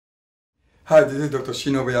Hi, this is Dr.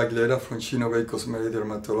 Shinobe Aguilera from Shinobe Cosmetic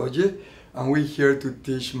Dermatology, and we're here to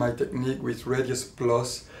teach my technique with Radius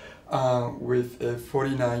Plus with a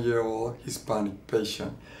 49-year-old Hispanic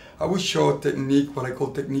patient. I will show technique, what I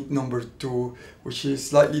call technique number 2, which is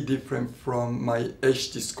slightly different from my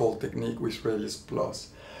HD Skull technique with Radius Plus.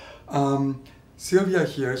 Sylvia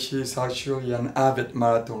here, she is actually an avid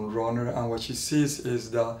marathon runner, and what she sees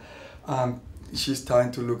is that she's starting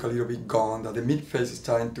to look a little bit gone, that the mid-face is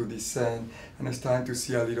starting to descend, and I'm starting to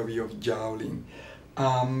see a little bit of jowling.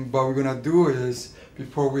 What we're gonna do is,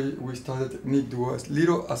 before we start the technique, do a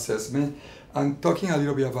little assessment and talking a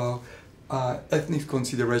little bit about ethnic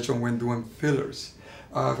consideration when doing fillers.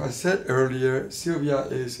 As I said earlier, Sylvia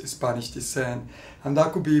is Spanish descent, and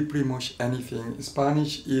that could be pretty much anything.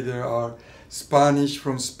 Spanish either are Spanish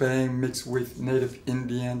from Spain mixed with native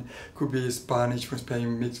Indian, could be Spanish from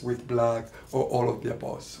Spain mixed with black, or all of the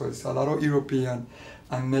above. So it's a lot of European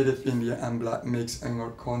and native Indian and black mix in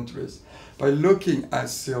our countries. By looking at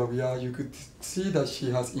Sylvia, you could see that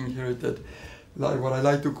she has inherited like what I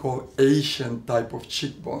like to call Asian type of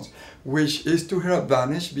cheekbones, which is to her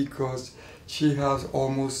advantage because she has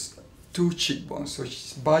almost 2 cheekbones, so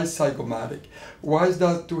she's bizygomatic. Why is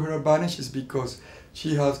that to her advantage? Is because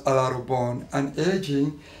she has a lot of bone, and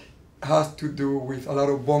aging has to do with a lot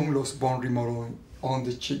of bone loss, bone remodeling on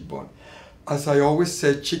the cheekbone. As I always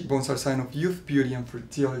say, cheekbones are a sign of youth, beauty, and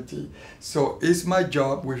fertility. So it's my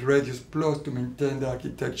job with Radius Plus to maintain the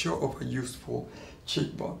architecture of a youthful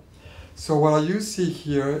cheekbone. So what you see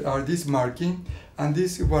here are these markings, and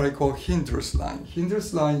this is what I call Hinders line.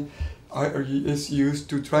 Hinders line is used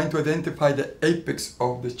to try to identify the apex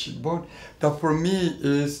of the cheekbone. That for me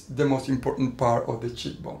is the most important part of the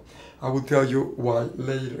cheekbone. I will tell you why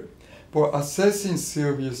later. But assessing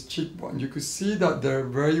Sylvia's cheekbone, you could see that they're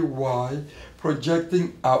very wide,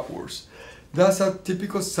 projecting outwards. That's a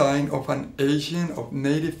typical sign of an Asian or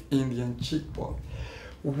native Indian cheekbone.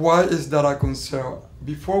 Why is that a concern?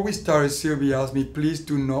 Before we started, Sylvia asked me, please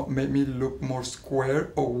do not make me look more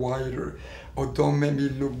square or wider, or don't make me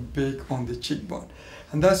look big on the cheekbone.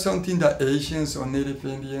 And that's something that Asians or native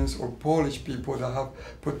Indians or Polish people that have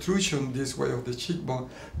protrusion this way of the cheekbone,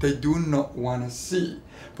 they do not want to see.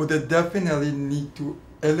 But they definitely need to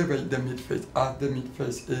elevate the midface as the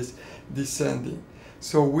midface is descending.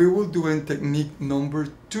 So we will do in technique number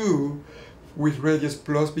 2 with Radius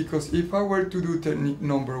Plus, because if I were to do technique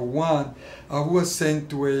number 1, I would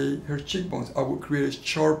accentuate her cheekbones. I would create a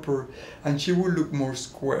sharper, and she would look more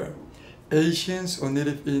square. Asians or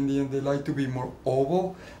native Indian, they like to be more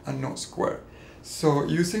oval and not square. So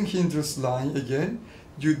using Hinders line again,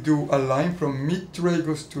 you do a line from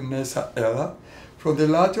mid-tragus to Nesa Ella, from the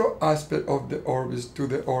lateral aspect of the orbis to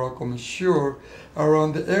the oral commissure,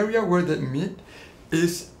 around the area where the mid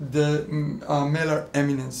is the malar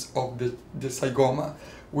eminence of the zygoma,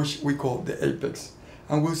 which we call the apex.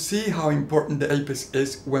 And we'll see how important the apex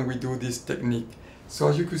is when we do this technique. So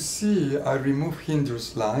as you can see, I remove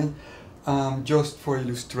Hinders line just for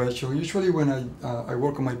illustration. Usually when I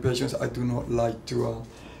work on my patients, I do not like to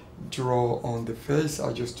draw on the face.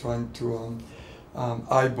 I just try to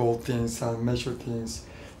eyeball things and measure things,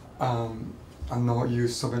 and not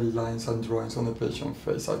use so many lines and drawings on the patient's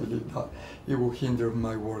face. I believe that it will hinder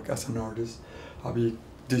my work as an artist. I'll be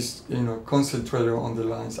concentrated on the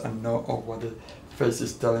lines and not of what the face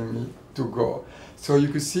is telling me to go. So you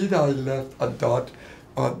can see that I left a dot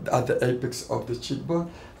at the apex of the cheekbone,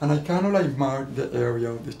 and I kind of like mark the area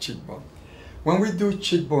of the cheekbone. When we do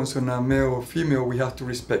cheekbones on a male or female, we have to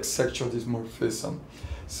respect sexual dimorphism.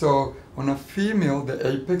 So on a female, the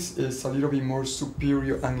apex is a little bit more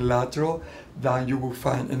superior and lateral than you will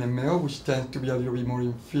find in a male, which tends to be a little bit more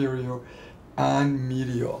inferior and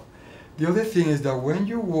medial. The other thing is that when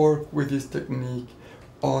you work with this technique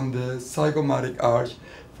on the zygomatic arch,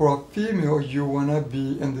 for a female, you want to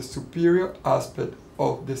be in the superior aspect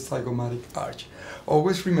of the zygomatic arch.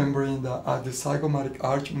 Always remembering that as the zygomatic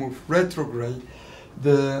arch moves retrograde,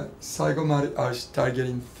 the zygomatic arch starts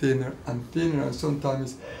getting thinner and thinner, and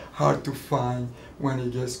sometimes it's hard to find when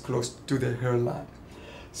it gets close to the hairline.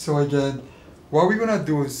 So again, what we're gonna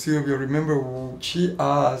do with Sylvia, remember she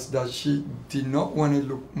asked that she did not want to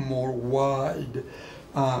look more wide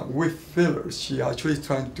with fillers. She actually is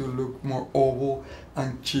trying to look more oval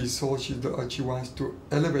and chisel. She wants to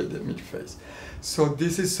elevate the midface. So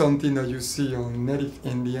this is something that you see on native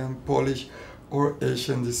Indian, Polish, or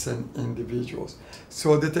Asian descent individuals.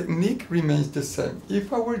 So the technique remains the same.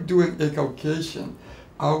 If I were doing a Caucasian,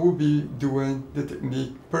 I will be doing the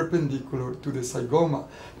technique perpendicular to the zygoma,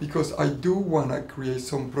 because I do want to create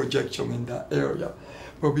some projection in that area.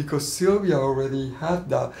 But because Sylvia already had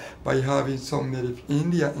that by having some native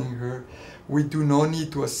Indian in her, we do not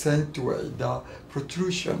need to accentuate the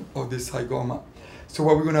protrusion of the zygoma. So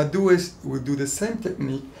what we're gonna do is we'll do the same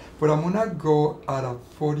technique, but I'm gonna go at a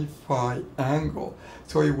 45 angle.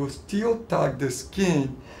 So it will still tag the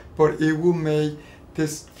skin, but it will make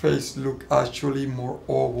this face look actually more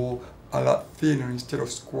oval, a lot thinner instead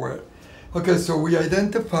of square. Okay, so we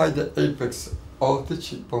identified the apex of the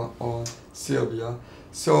cheekbone on Sylvia.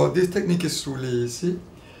 So this technique is really easy.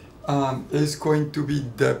 It's going to be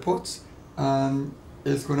depots, and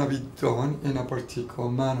it's going to be done in a particular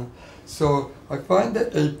manner. So I find the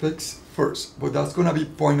apex first, but that's going to be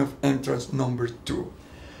point of entrance number 2.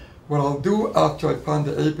 What I'll do after I find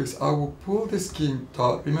the apex, I will pull the skin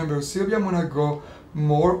taut. Remember, Sylvia, I'm going to go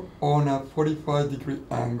more on a 45-degree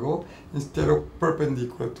angle instead of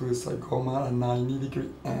perpendicular to the zygoma at a 90-degree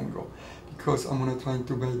angle, because I'm going to try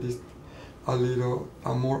to make this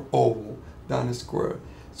a more oval than a square.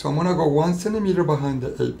 So I'm going to go 1 centimeter behind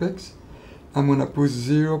the apex. I'm going to put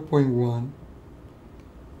 0.1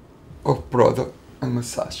 of product and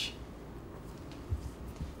massage.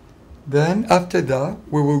 Then after that,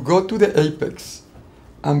 we will go to the apex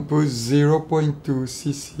and put 0.2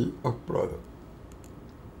 cc of product.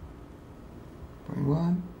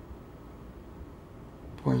 0.1,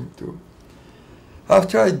 0.2.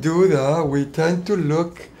 After I do that, we tend to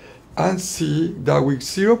look and see that with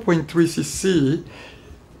 0.3 cc,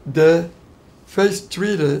 the face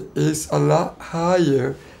treated is a lot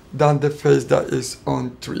higher than the face that is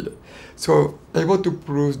untreated. So able to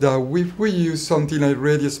prove that if we use something like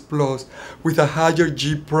Radius Plus with a higher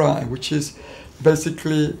G prime, which is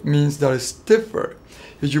basically means that it's stiffer.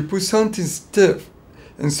 If you put something stiff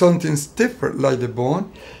and something stiffer like the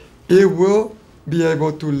bone, it will be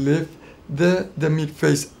able to lift the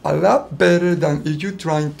mid-face a lot better than if you're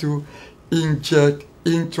trying to inject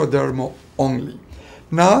intradermal only.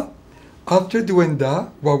 Now, after doing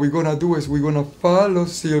that, what we're going to do is we're going to follow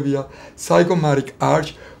Sylvia's zygomatic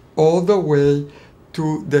arch all the way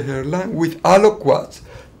to the hairline with alloquats,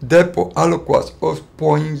 depot alloquats of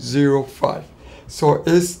 0.05. So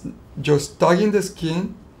it's just tagging the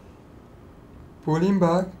skin, pulling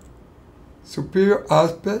back, superior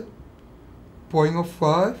aspect,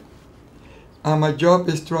 0.05, and my job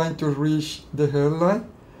is trying to reach the hairline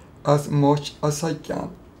as much as I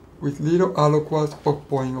can with little alloquats of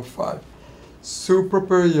 0.05.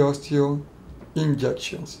 Supraperiosteal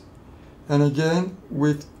injections. And again,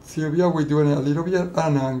 with Sylvia, we're doing a little bit at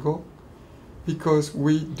an angle because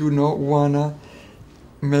we do not want to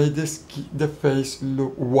make the face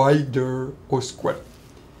look wider or square.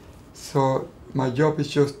 So my job is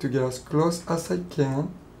just to get as close as I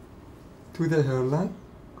can to the hairline,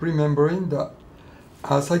 remembering that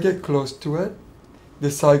as I get close to it, the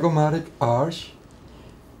zygomatic arch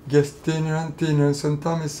gets thinner and thinner, and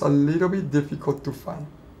sometimes it's a little bit difficult to find.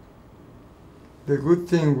 The good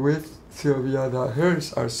thing with Sylvia, that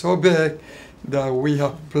hers are so big that we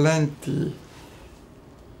have plenty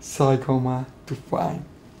zygoma to find.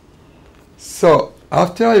 So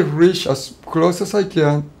after I reach as close as I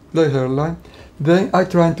can the hairline, then I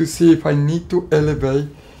try to see if I need to elevate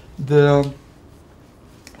the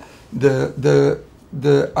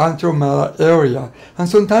anteromalar area, and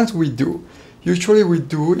sometimes we do. Usually we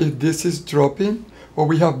do if this is dropping or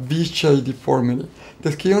we have V-shaped deformity.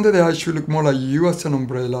 The skin under the eye should look more like U as an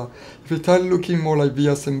umbrella. If it starts looking more like V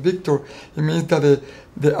as in Victor, it means that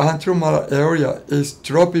the anteromalar area is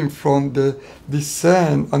dropping from the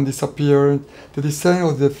descent and disappearance, the descent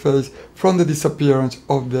of the face from the disappearance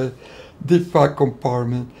of the deep fat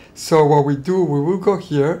compartment. So what we do, we will go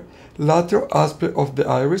here, lateral aspect of the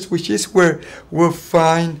iris, which is where we'll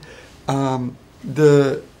find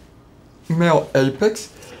the male apex,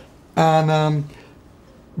 and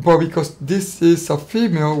but because this is a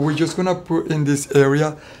female, we're just gonna put in this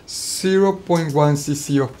area 0.1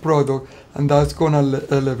 cc of product, and that's gonna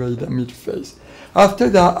elevate the mid face. After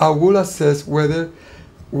that, I will assess whether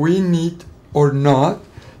we need or not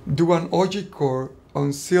do an OG core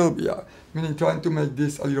on Sylvia, meaning trying to make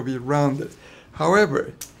this a little bit rounded.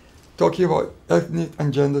 However, talking about ethnic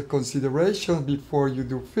and gender considerations before you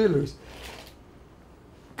do fillers,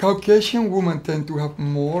 Caucasian women tend to have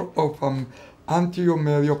more of an anterior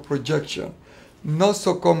medial projection, not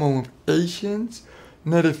so common with Asians,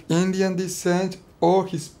 Native Indian descent, or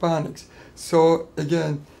Hispanics. So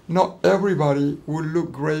again, not everybody will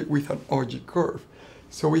look great with an OG curve.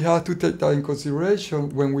 So we have to take that in consideration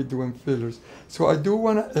when we're doing fillers. So I do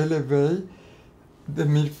want to elevate the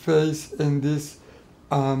mid-face in this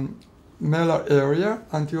malar area,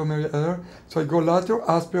 anterior malar area. So I go lateral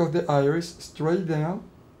aspect of the iris straight down,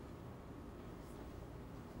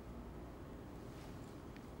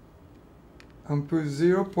 and put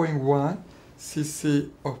 0.1 cc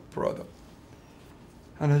of product.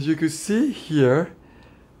 And as you can see here,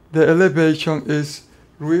 the elevation is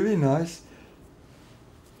really nice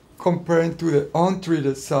compared to the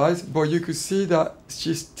untreated size, but you can see that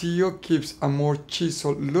she still keeps a more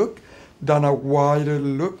chiseled look than a wider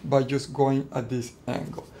look by just going at this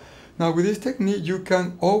angle. Now with this technique, you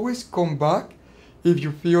can always come back if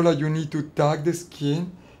you feel like you need to tag the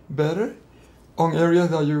skin better on areas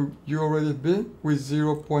that you already been with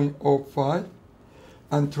 0.05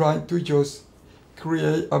 and trying to just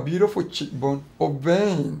create a beautiful cheekbone,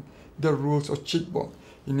 obeying the rules of cheekbone.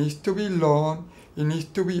 It needs to be long, it needs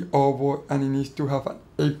to be oval, and it needs to have an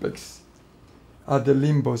apex at the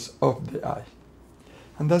limbus of the eye.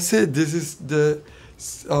 And that's it. This is the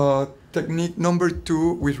technique number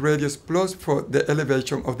 2 with Radius Plus for the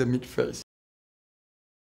elevation of the mid face.